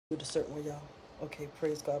do it a certain way, y'all. Okay,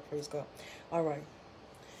 praise God, praise God. All right.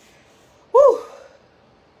 Woo!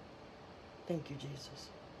 Thank you, Jesus.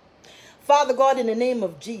 Father God, in the name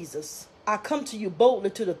of Jesus, I come to you boldly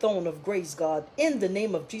to the throne of grace, God. In the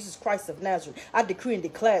name of Jesus Christ of Nazareth, I decree and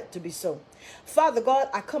declare it to be so. Father God,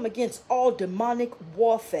 I come against all demonic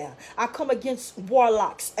warfare. I come against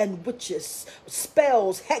warlocks and witches,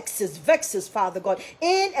 spells, hexes, vexes, Father God,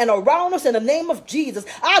 in and around us in the name of Jesus.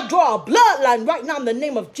 I draw a bloodline right now in the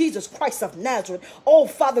name of Jesus Christ of Nazareth. Oh,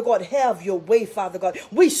 Father God, have your way, Father God.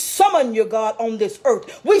 We summon you, God, on this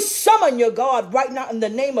earth. We summon you, God, right now in the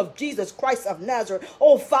name of Jesus Christ of Nazareth.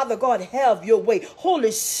 Oh, Father God, have your way.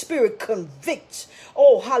 Holy Spirit, convict.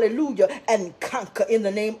 Oh, hallelujah, and conquer in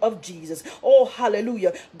the name of Jesus. Oh,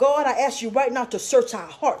 hallelujah. God, I ask you right now to search our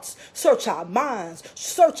hearts, search our minds,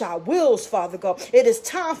 search our wills, Father God. It is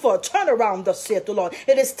time for a turnaround, thus saith the Lord.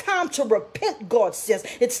 It is time to repent, God says.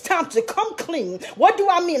 It's time to come clean. What do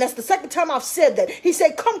I mean? That's the second time I've said that. He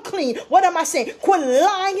said, come clean. What am I saying? Quit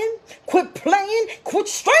lying, quit playing, quit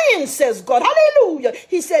straying, says God. Hallelujah.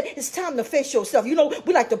 He said, it's time to face yourself. You know,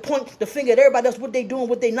 we like to point the finger at everybody else, what they doing,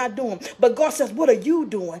 what they not doing. But God says, what are you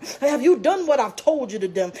doing? Have you done what I've told you to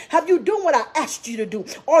do? Have you done what I asked you to do?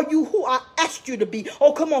 Are you who I asked you to be?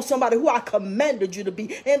 Oh, come on, somebody, who I commanded you to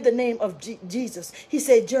be in the name of Jesus. He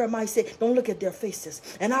said, Jeremiah said, don't look at their faces.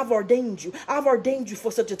 And I've ordained you. I've ordained you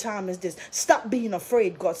for such a time as this. Stop being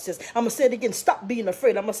afraid, God says. I'm going to say it again. Stop being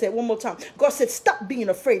afraid. I'm going to say it one more time. God said, stop being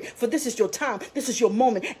afraid, for this is your time. This is your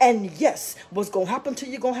moment. And yes, what's going to happen to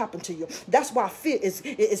you, going to happen to you. That's why fear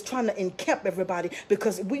is trying to encamp everybody,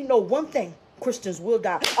 because we know one thing. Christians will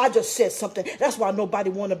die. I just said something. That's why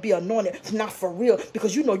nobody want to be anointed. Not for real.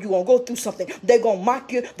 Because you know you're going to go through something. They're going to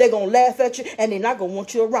mock you. They're going to laugh at you. And they're not going to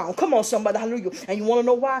want you around. Come on, somebody. Hallelujah. And you want to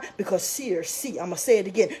know why? Because seers see. I'm going to say it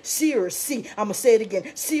again. Seers see. I'm going to say it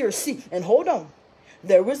again. Seers see. And hold on.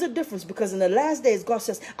 There is a difference, because in the last days, God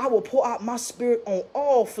says, I will pour out my spirit on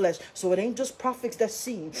all flesh. So it ain't just prophets that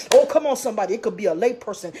see. Oh, come on, somebody. It could be a lay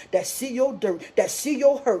person that see your dirt, that see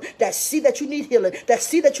your hurt, that see that you need healing, that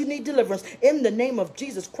see that you need deliverance. In the name of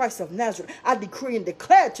Jesus Christ of Nazareth, I decree and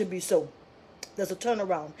declare it to be so. There's a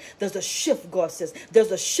turnaround. There's a shift, God says. There's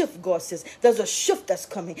a shift, God says. There's a shift that's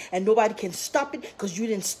coming, and nobody can stop it because you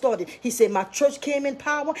didn't start it. He said, my church came in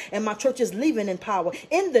power, and my church is leaving in power.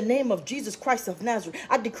 In the name of Jesus Christ of Nazareth,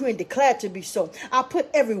 I decree and declare it to be so. I put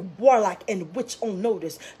every warlock and witch on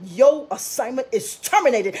notice. Your assignment is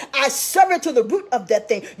terminated. I sever to the root of that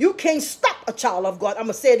thing. You can't stop a child of God. I'm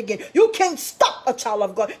going to say it again. You can't stop a child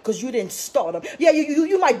of God because you didn't start them. Yeah,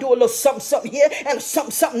 you might do a little something here and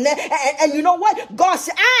something there. And you know what? God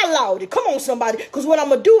said, I allowed it. Come on, somebody. Because what I'm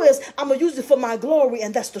going to do is I'm going to use it for my glory.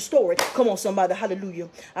 And that's the story. Come on, somebody. Hallelujah.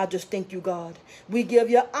 I just thank you, God. We give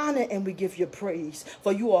you honor and we give you praise.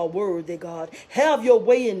 For you are worthy, God. Have your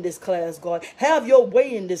way in this class, God. Have your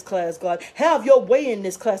way in this class, God. Have your way in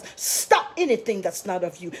this class. Stop anything that's not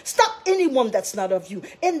of you. Stop anyone that's not of you.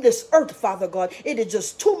 In this earth, Father God, it is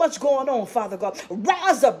just too much going on, Father God.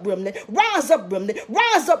 Rise up, remnant. Rise up, remnant.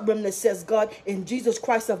 Rise up, remnant, says God. In Jesus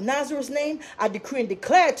Christ of Nazareth's name, I decree and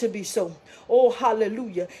declare it to be so. Oh,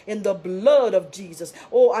 hallelujah. In the blood of Jesus.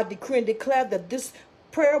 Oh, I decree and declare that this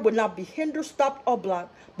prayer will not be hindered, stopped, or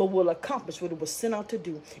blocked, but will accomplish what it was sent out to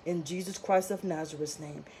do. In Jesus Christ of Nazareth's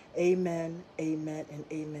name. Amen, amen, and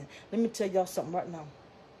amen. Let me tell y'all something right now.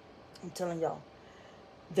 I'm telling y'all,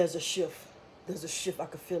 there's a shift. There's a shift. I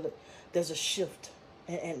can feel it. There's a shift.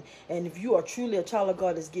 And if you are truly a child of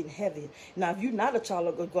God, it's getting heavy. Now, if you're not a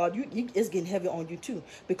child of God, it's getting heavy on you too.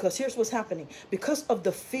 Because here's what's happening. Because of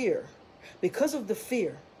the fear,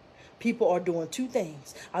 people are doing two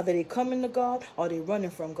things. Either they coming to God or they running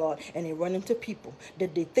from God, and they running to people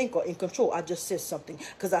that they think are in control. I just said something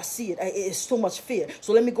because I see it. It's so much fear.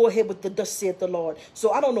 So let me go ahead with the thus saith the Lord.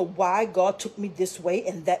 So I don't know why God took me this way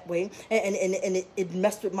and that way, and it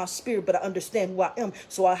messed with my spirit, but I understand who I am.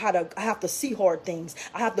 So I have to see hard things.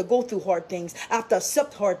 I have to go through hard things. I have to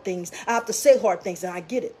accept hard things. I have to say hard things, and I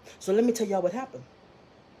get it. So let me tell y'all what happened.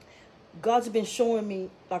 God's been showing me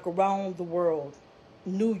like around the world.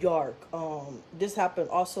 New York. This happened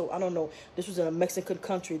also, I don't know, this was in a Mexican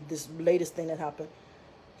country, this latest thing that happened.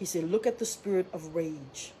 He said, look at the spirit of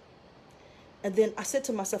rage. And then I said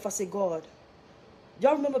to myself, I said, God,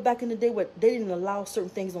 y'all remember back in the day where they didn't allow certain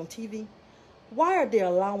things on TV? Why are they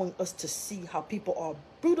allowing us to see how people are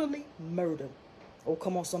brutally murdered? Oh,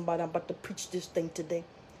 come on, somebody, I'm about to preach this thing today.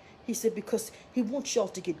 He said, because he wants y'all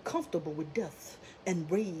to get comfortable with death and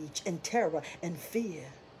rage and terror and fear.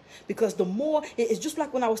 Because the more, it's just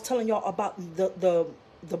like when I was telling y'all about the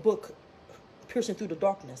book piercing through the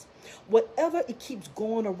darkness. Whatever it keeps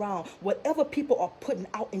going around, whatever people are putting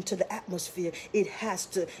out into the atmosphere, it has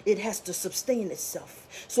to sustain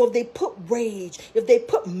itself. So if they put rage, if they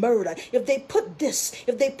put murder, if they put this,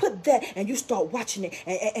 if they put that, and you start watching it,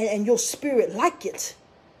 and your spirit like it.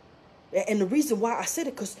 And the reason why I said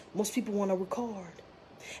it, because most people want to record.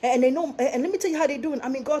 And they know, and let me tell you how they do it. I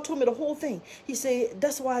mean, God told me the whole thing. He said,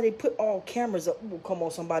 that's why they put all cameras up. Ooh, come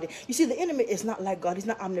on, somebody. You see, the enemy is not like God. He's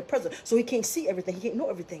not omnipresent. So he can't see everything. He can't know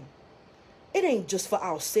everything. It ain't just for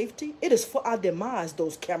our safety. It is for our demise,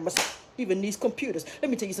 those cameras, even these computers.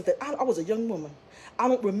 Let me tell you something. I was a young woman. I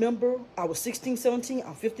don't remember. I was 16, 17.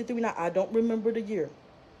 I'm 53 now. I don't remember the year.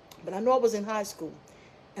 But I know I was in high school.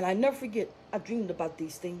 And I never forget, I dreamed about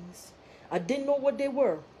these things. I didn't know what they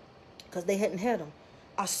were because they hadn't had them.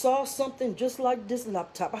 I saw something just like this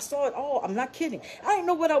laptop. I saw it all. I'm not kidding. I didn't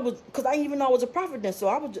know what I was, because I didn't even know I was a prophet then. So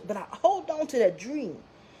I was, but I hold on to that dream.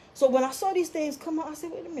 So when I saw these things come out, I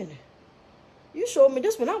said, wait a minute. You showed me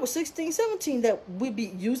this when I was 16, 17, that we'd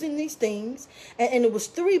be using these things. And it was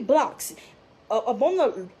 3 blocks.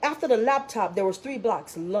 After the laptop, there was 3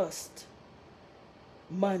 blocks. Lust,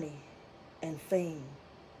 money, and fame.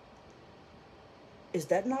 Is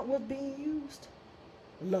that not what's being used?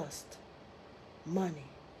 Lust, money,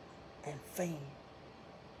 and fame.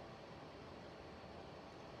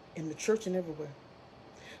 In the church and everywhere.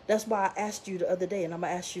 That's why I asked you the other day, and I'm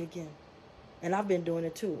going to ask you again. And I've been doing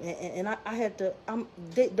it too. And I had to,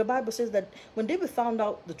 the Bible says that when David found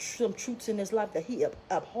out some truths in his life, that he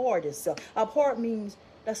abhorred himself. Abhorred means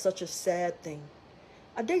that's such a sad thing.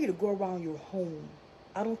 I dare you to go around your home.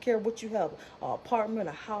 I don't care what you have, an apartment,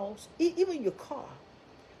 a house, even your car.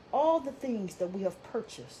 All the things that we have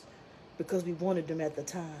purchased because we wanted them at the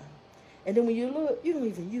time. And then when you look, you don't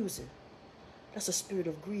even use it. That's a spirit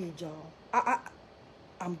of greed, y'all.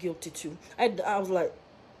 I'm guilty too. I was like,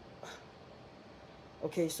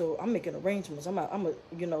 okay, so I'm making arrangements.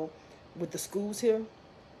 You know, with the schools here,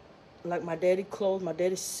 like my daddy clothes, my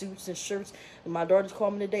daddy's suits and shirts. And my daughters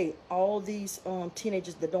called me today. All these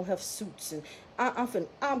teenagers that don't have suits, and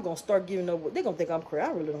I'm gonna start giving them. They're gonna think I'm crazy.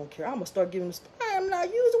 I really don't care. I'm gonna start giving them. I am not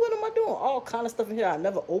using. What am I doing? All kind of stuff in here I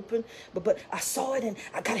never opened. But I saw it and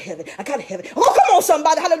I gotta have it. I gotta have it. Oh, come on,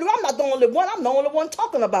 somebody! Hallelujah! I'm not the only one. I'm the only one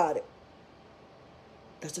talking about it.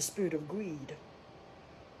 That's the spirit of greed.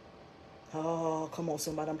 Oh, come on,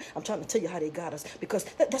 somebody. I'm trying to tell you how they got us, because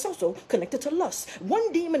that's also connected to lust. One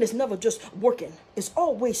demon is never just working. It's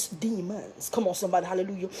always demons. Come on, somebody.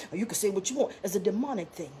 Hallelujah. Or you can say what you want. It's a demonic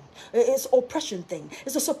thing. It's oppression thing.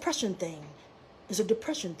 It's a suppression thing. It's a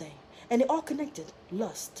depression thing. And they're all connected.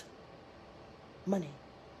 Lust, money.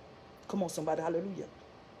 Come on, somebody. Hallelujah.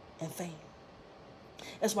 And fame.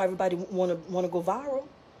 That's why everybody want to go viral.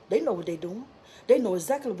 They know what they're doing. They know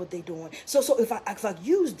exactly what they're doing. So if I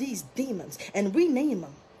use these demons and rename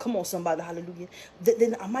them, come on, somebody, hallelujah,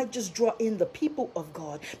 then I might just draw in the people of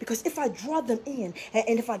God. Because if I draw them in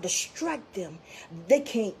and if I distract them, they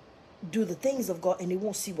can't do the things of God and they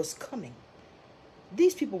won't see what's coming.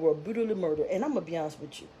 These people were brutally murdered. And I'm going to be honest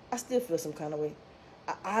with you. I still feel some kind of way.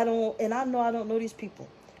 I know I don't know these people.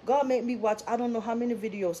 God made me watch, I don't know how many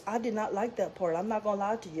videos. I did not like that part. I'm not going to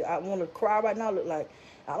lie to you. I want to cry right now. Look like,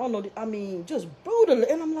 I don't know. I mean, just brutal.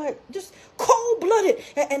 And I'm like, just cold-blooded.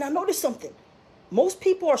 And I noticed something. Most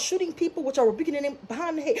people are shooting people which are rebuking them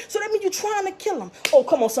behind the head. So that means you're trying to kill them. Oh,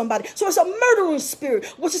 come on, somebody. So it's a murdering spirit,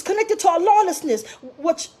 which is connected to our lawlessness,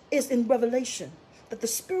 which is in Revelation. That the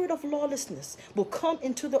spirit of lawlessness will come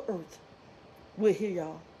into the earth. We're here,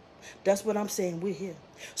 y'all. That's what I'm saying. We're here.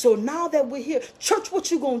 So now that we're here, church,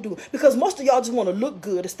 what you gonna do? Because most of y'all just want to look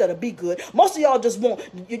good instead of be good. Most of y'all just want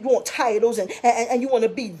titles and you want to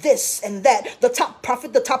be this and that. The top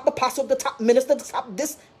prophet, the top apostle, the top minister, the top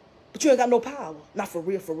this. But you ain't got no power. Not for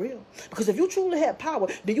real, for real. Because if you truly had power,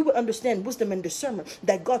 then you would understand wisdom and discernment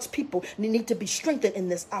that God's people need to be strengthened in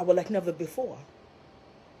this hour like never before.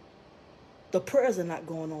 The prayers are not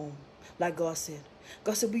going on like God said.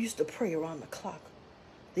 God said we used to pray around the clock.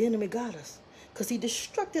 The enemy got us because he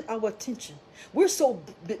distracted our attention. We're so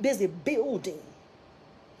busy building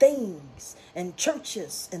things and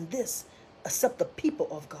churches and this, except the people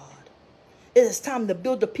of God. It is time to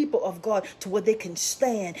build the people of God to where they can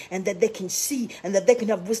stand and that they can see and that they can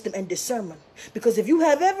have wisdom and discernment. Because if you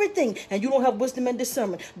have everything and you don't have wisdom and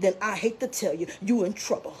discernment, then I hate to tell you, you're in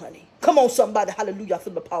trouble, honey. Come on, somebody. Hallelujah. I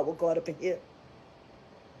feel the power of God up in here.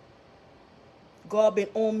 God been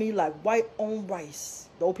on me like white on rice.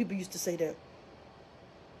 The old people used to say that.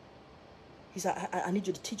 He said, I need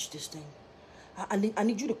you to teach this thing. I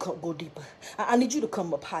need you to go deeper. I need you to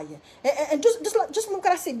come up higher. And just like what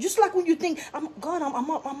I said, just like when you think, I'm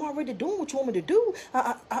already doing what you want me to do.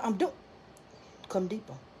 I'm doing. Come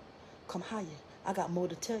deeper. Come higher. I got more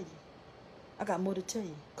to tell you. I got more to tell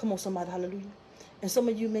you. Come on, somebody, hallelujah. And some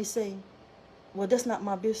of you may say, well, that's not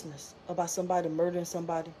my business about somebody murdering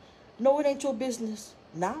somebody. No, it ain't your business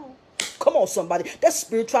now. Come on, somebody. That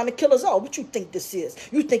spirit trying to kill us all. What you think this is?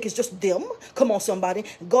 You think it's just them? Come on, somebody.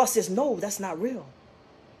 And God says, no, that's not real.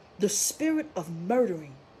 The spirit of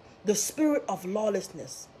murdering, the spirit of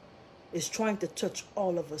lawlessness is trying to touch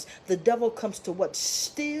all of us. The devil comes to what?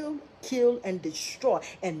 Steal, kill, and destroy.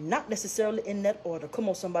 And not necessarily in that order. Come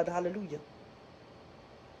on, somebody. Hallelujah.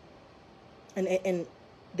 And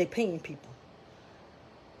they paying people.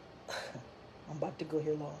 I'm about to go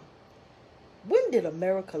here, Lord. When did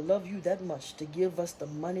America love you that much to give us the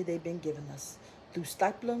money they've been giving us? Through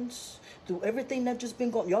stipends, through everything that just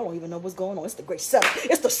been going. Y'all don't even know what's going on. It's the great setup.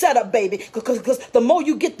 It's the setup, baby. Because the more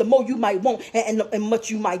you get, the more you might want, and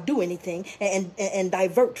much you might do anything and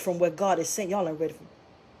divert from where God is saying. Y'all ain't ready for it.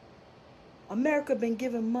 America been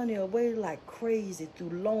giving money away like crazy through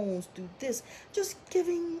loans, through this, just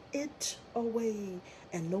giving it away,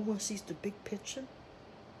 and no one sees the big picture.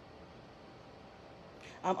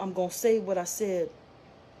 I'm gonna say what I said.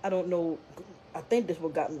 I don't know. I think this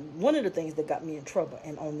what got me, one of the things that got me in trouble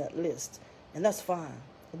and on that list. And that's fine.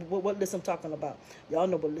 What list I'm talking about? Y'all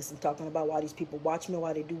know what list I'm talking about. Why these people watch me,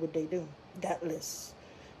 why they do what they do. That list.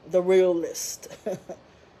 The real list.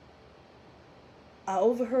 I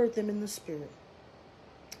overheard them in the spirit.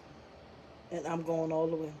 And I'm going all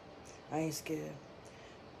the way. I ain't scared.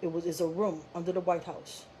 It's a room under the White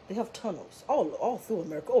House. They have tunnels all through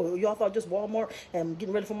America. Oh, y'all thought just Walmart and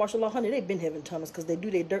getting ready for martial law? Honey, they've been having tunnels because they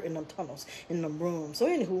do their dirt in them tunnels, in them rooms. So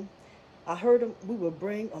anywho, I heard them. We will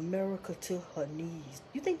bring America to her knees.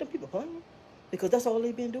 You think them people playing? Because that's all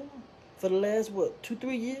they've been doing for the last,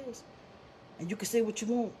 2-3 years? And you can say what you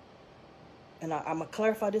want. And I'm going to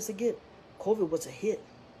clarify this again. COVID was a hit.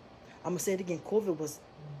 I'm going to say it again. COVID was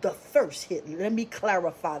the first hit. Let me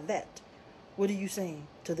clarify that. What are you saying?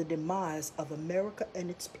 To the demise of America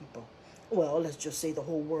and its people. Well, let's just say the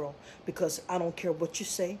whole world. Because I don't care what you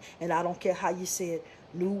say. And I don't care how you say it.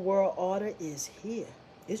 New world order is here.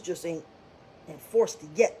 It just ain't enforced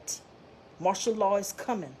yet. Martial law is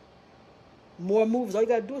coming. More movies. All you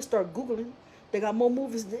got to do is start Googling. They got more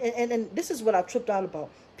movies. And this is what I tripped out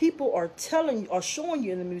about. People are telling you, are showing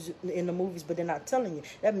you in the movies, but they're not telling you.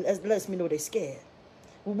 That lets me know they're scared.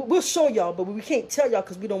 We'll show y'all, but we can't tell y'all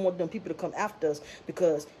because we don't want them people to come after us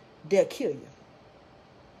because they'll kill you.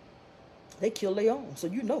 They kill their own, so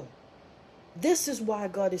you know. This is why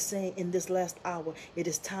God is saying in this last hour, it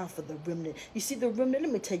is time for the remnant. You see, the remnant,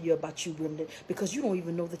 let me tell you about you, remnant, because you don't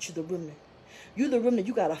even know that you're the remnant. You're the remnant.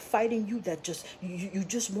 You got a fight in you that you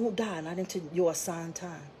just won't die, not until your assigned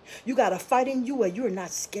time. You got a fight in you where you're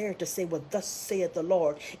not scared to say what thus saith the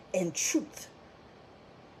Lord in truth.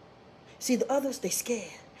 See, the others, they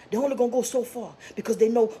scared. They're only going to go so far because they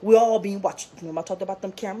know we're all being watched. Remember I talked about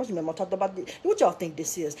them cameras? Remember I talked about what y'all think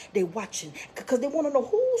this is? They watching because they want to know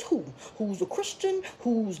who's who. Who's a Christian?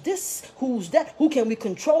 Who's this? Who's that? Who can we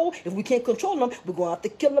control? If we can't control them, we're going to have to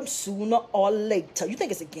kill them sooner or later. You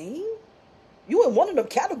think it's a game? You in one of them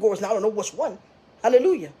categories now. I don't know which one.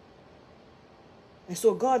 Hallelujah. And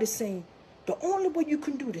so God is saying, the only way you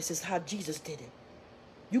can do this is how Jesus did it.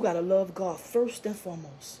 You got to love God first and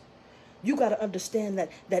foremost. You got to understand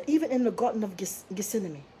that even in the Garden of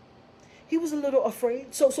Gethsemane, he was a little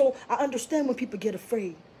afraid. So I understand when people get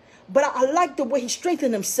afraid. But I like the way he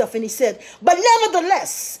strengthened himself and he said, but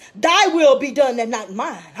nevertheless, thy will be done and not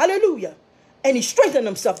mine. Hallelujah. And he strengthened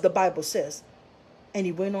himself, the Bible says. And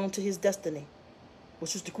he went on to his destiny,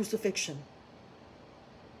 which was the crucifixion.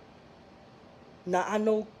 Now, I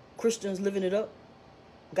know Christians living it up,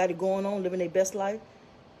 got it going on, living their best life.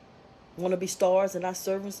 Want to be stars and not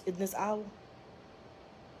servants in this hour.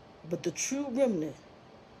 But the true remnant,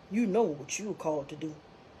 you know what you were called to do.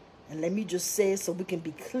 And let me just say it so we can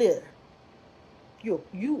be clear.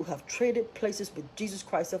 You have traded places with Jesus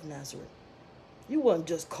Christ of Nazareth. You wasn't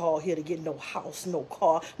just called here to get no house, no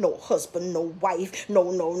car, no husband, no wife,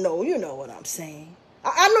 no. You know what I'm saying.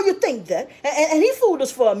 I know you think that. And he fooled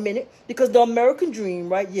us for a minute because the American dream,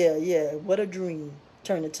 right? Yeah. What a dream.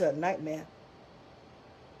 Turned into a nightmare.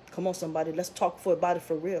 Come on, somebody. Let's talk about it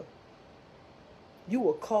for real. You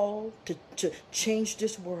were called to change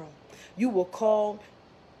this world. You were called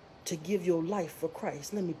to give your life for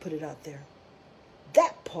Christ. Let me put it out there.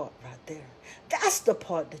 That part right there. That's the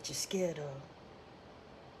part that you're scared of.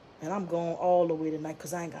 And I'm going all the way tonight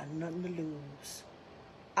because I ain't got nothing to lose.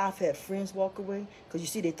 I've had friends walk away because, you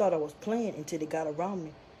see, they thought I was playing until they got around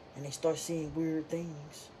me and they start seeing weird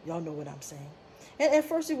things. Y'all know what I'm saying. And at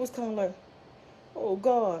first it was kind of like, oh,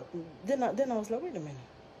 God. Then I was like, wait a minute.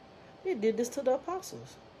 They did this to the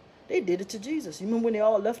apostles. They did it to Jesus. You remember when they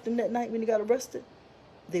all left him that night when he got arrested?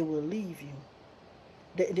 They will leave you.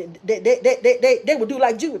 They will do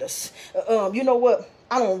like Judas. You know what?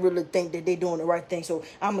 I don't really think that they're doing the right thing, so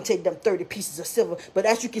I'm going to take them 30 pieces of silver. But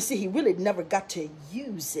as you can see, he really never got to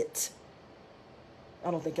use it.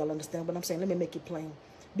 I don't think y'all understand what I'm saying. Let me make it plain.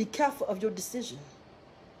 Be careful of your decision.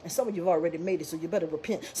 And some of you have already made it, so you better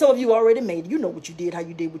repent. Some of you already made it. You know what you did, how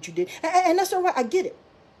you did what you did. And that's all right. I get it.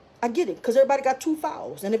 I get it, because everybody got 2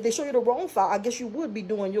 files. And if they show you the wrong file, I guess you would be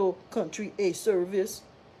doing your country a service.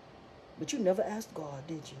 But you never asked God,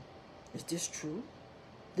 did you? Is this true?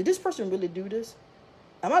 Did this person really do this?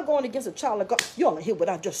 Am I going against a child of God? You all hear what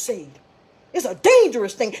I just said. It's a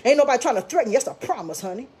dangerous thing. Ain't nobody trying to threaten you. It's a promise,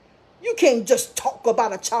 honey. You can't just talk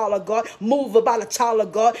about a child of God, move about a child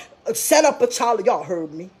of God, set up a child of... Y'all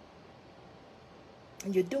heard me.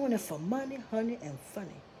 And you're doing it for money, honey, and funny.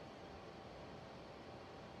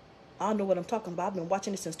 I know what I'm talking about. I've been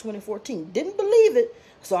watching it since 2014. Didn't believe it.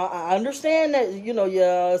 So I understand that, you know,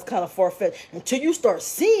 yeah, it's kind of far-fetched. Until you start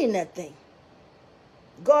seeing that thing.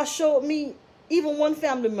 God showed me even one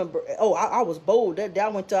family member. Oh, I was bold that day. I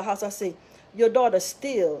went to her house. I said, your daughter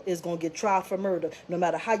still is going to get tried for murder no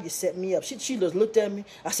matter how you set me up. She just looked at me.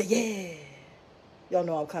 I said, yeah. Y'all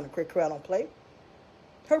know I'm kind of cray-cray. I don't play.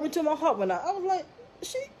 Hurt me to my heart when I was like,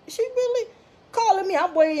 she really... calling me.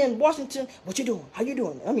 I'm way in Washington. What you doing? How you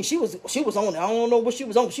doing? I mean, she was on it. I don't know what she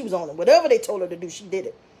was on. She was on it. Whatever they told her to do, she did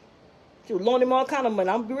it. She was loaning me all kind of money.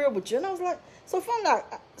 I'm be real with you. And I was like, so from like,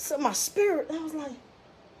 so my spirit, I was like,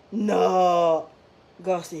 no.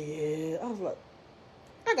 God said, yeah. I was like,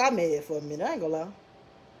 I got mad for a minute. I ain't gonna lie.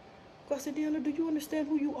 God said, Deanna, do you understand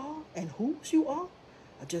who you are and whose you are?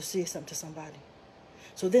 I just said something to somebody.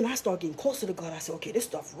 So then I start getting closer to God. I said, okay, this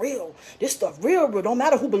stuff real. This stuff real. Don't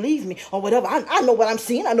matter who believes me or whatever. I know what I'm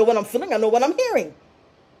seeing. I know what I'm feeling. I know what I'm hearing.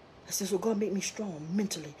 I said, so God make me strong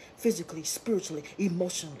mentally, physically, spiritually,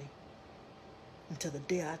 emotionally until the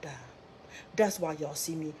day I die. That's why y'all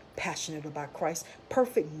see me passionate about Christ.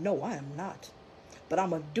 Perfect? No, I am not. But I'm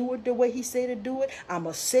going to do it the way he said to do it. I'm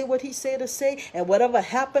going to say what he said to say. And whatever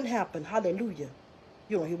happened, happened. Hallelujah.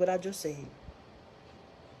 You don't hear what I just said.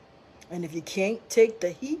 And if you can't take the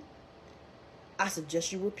heat, I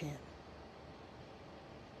suggest you repent.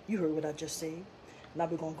 You heard what I just said. Now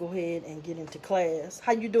we're going to go ahead and get into class.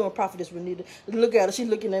 How you doing, Prophetess Renita? Look at her. She's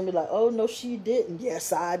looking at me like, oh, no, she didn't.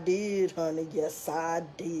 Yes, I did, honey. Yes, I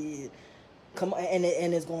did. Come on.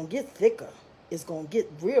 And it's going to get thicker. It's going to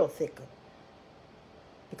get real thicker.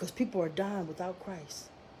 Because people are dying without Christ.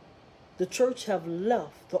 The church have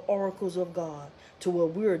left the oracles of God to where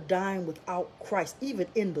we're dying without Christ, even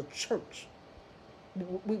in the church.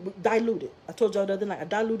 We diluted. I told y'all the other night, a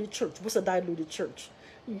diluted church. What's a diluted church?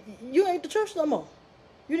 You ain't the church no more.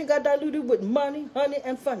 You done got diluted with money, honey,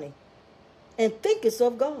 and funny. And think it's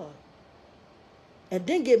of God. And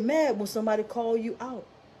then get mad when somebody call you out.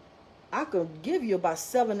 I could give you about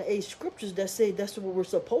 7 or 8 scriptures that say that's what we're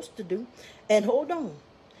supposed to do. And hold on.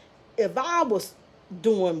 If I was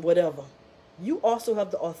doing whatever, you also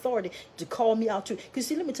have the authority to call me out too. Because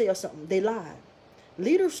see, let me tell you something. They lied.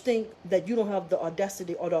 Leaders think that you don't have the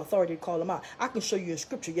audacity or the authority to call them out. I can show you in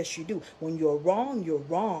scripture. Yes, you do. When you're wrong, you're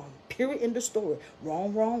wrong. Period in the story.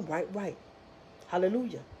 Wrong, wrong, right, right.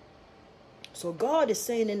 Hallelujah. So God is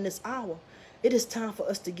saying in this hour, it is time for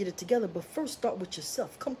us to get it together. But first, start with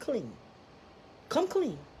yourself. Come clean. Come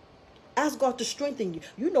clean. Ask God to strengthen you.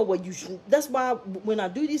 You know what you should. That's why when I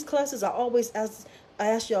do these classes, I always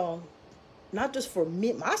ask y'all, not just for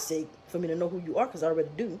me, my sake, for me to know who you are, because I already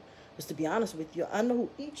do. Just to be honest with you, I know who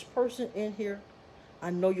each person in here. I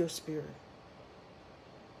know your spirit.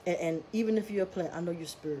 And even if you're a plant, I know your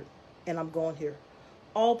spirit. And I'm going here.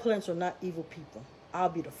 All plants are not evil people. I'll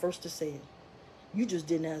be the first to say it. You just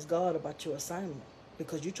didn't ask God about your assignment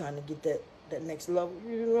because you're trying to get that next level.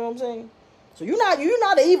 You know what I'm saying? So you're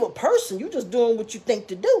not an evil person. You're just doing what you think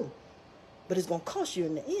to do. But it's going to cost you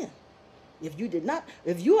in the end. If you did not,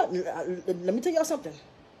 let me tell y'all something.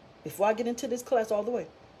 Before I get into this class all the way,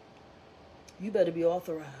 you better be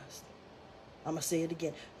authorized. I'm going to say it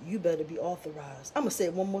again. You better be authorized. I'm going to say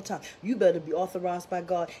it one more time. You better be authorized by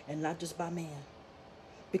God and not just by man.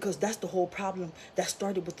 Because that's the whole problem that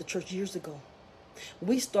started with the church years ago.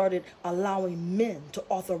 We started allowing men to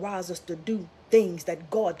authorize us to do things that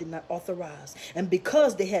God did not authorize. And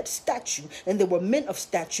because they had statue and they were men of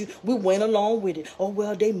statue, we went along with it. Oh,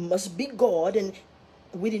 well, they must be God. And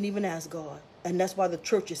we didn't even ask God. And that's why the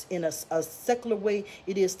church is in a secular way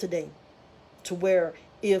it is today. To where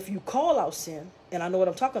if you call out sin, and I know what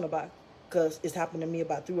I'm talking about because it's happened to me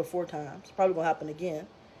about 3 or 4 times. It's probably going to happen again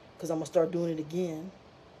because I'm going to start doing it again.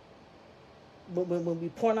 when we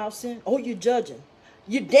point out sin, oh, you're judging.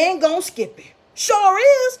 You dang gonna skip it. Sure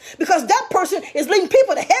is, because that person is leading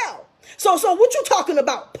people to hell. So what you talking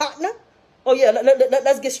about, partner? Oh yeah,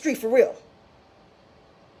 let's get street for real.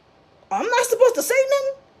 I'm not supposed to say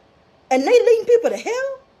nothing, and they leading people to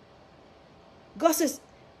hell. God says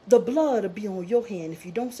the blood will be on your hand if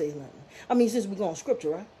you don't say nothing. I mean, since we go on scripture,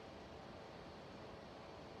 right?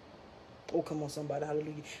 Oh, come on, somebody,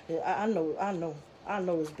 hallelujah. I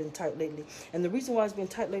know it's been tight lately, and the reason why it's been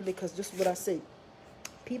tight lately, because just what I say,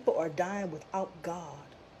 people are dying without God,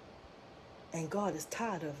 and God is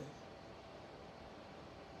tired of it.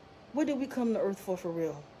 What did we come to earth for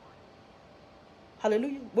real?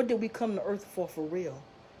 Hallelujah. What did we come to earth for real?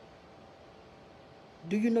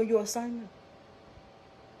 Do you know your assignment?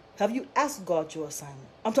 Have you asked God your assignment?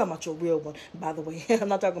 I'm talking about your real one, by the way. I'm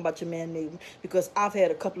not talking about your man-made one, because I've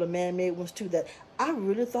had a couple of man-made ones too that I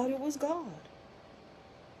really thought it was God.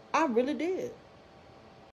 I really did.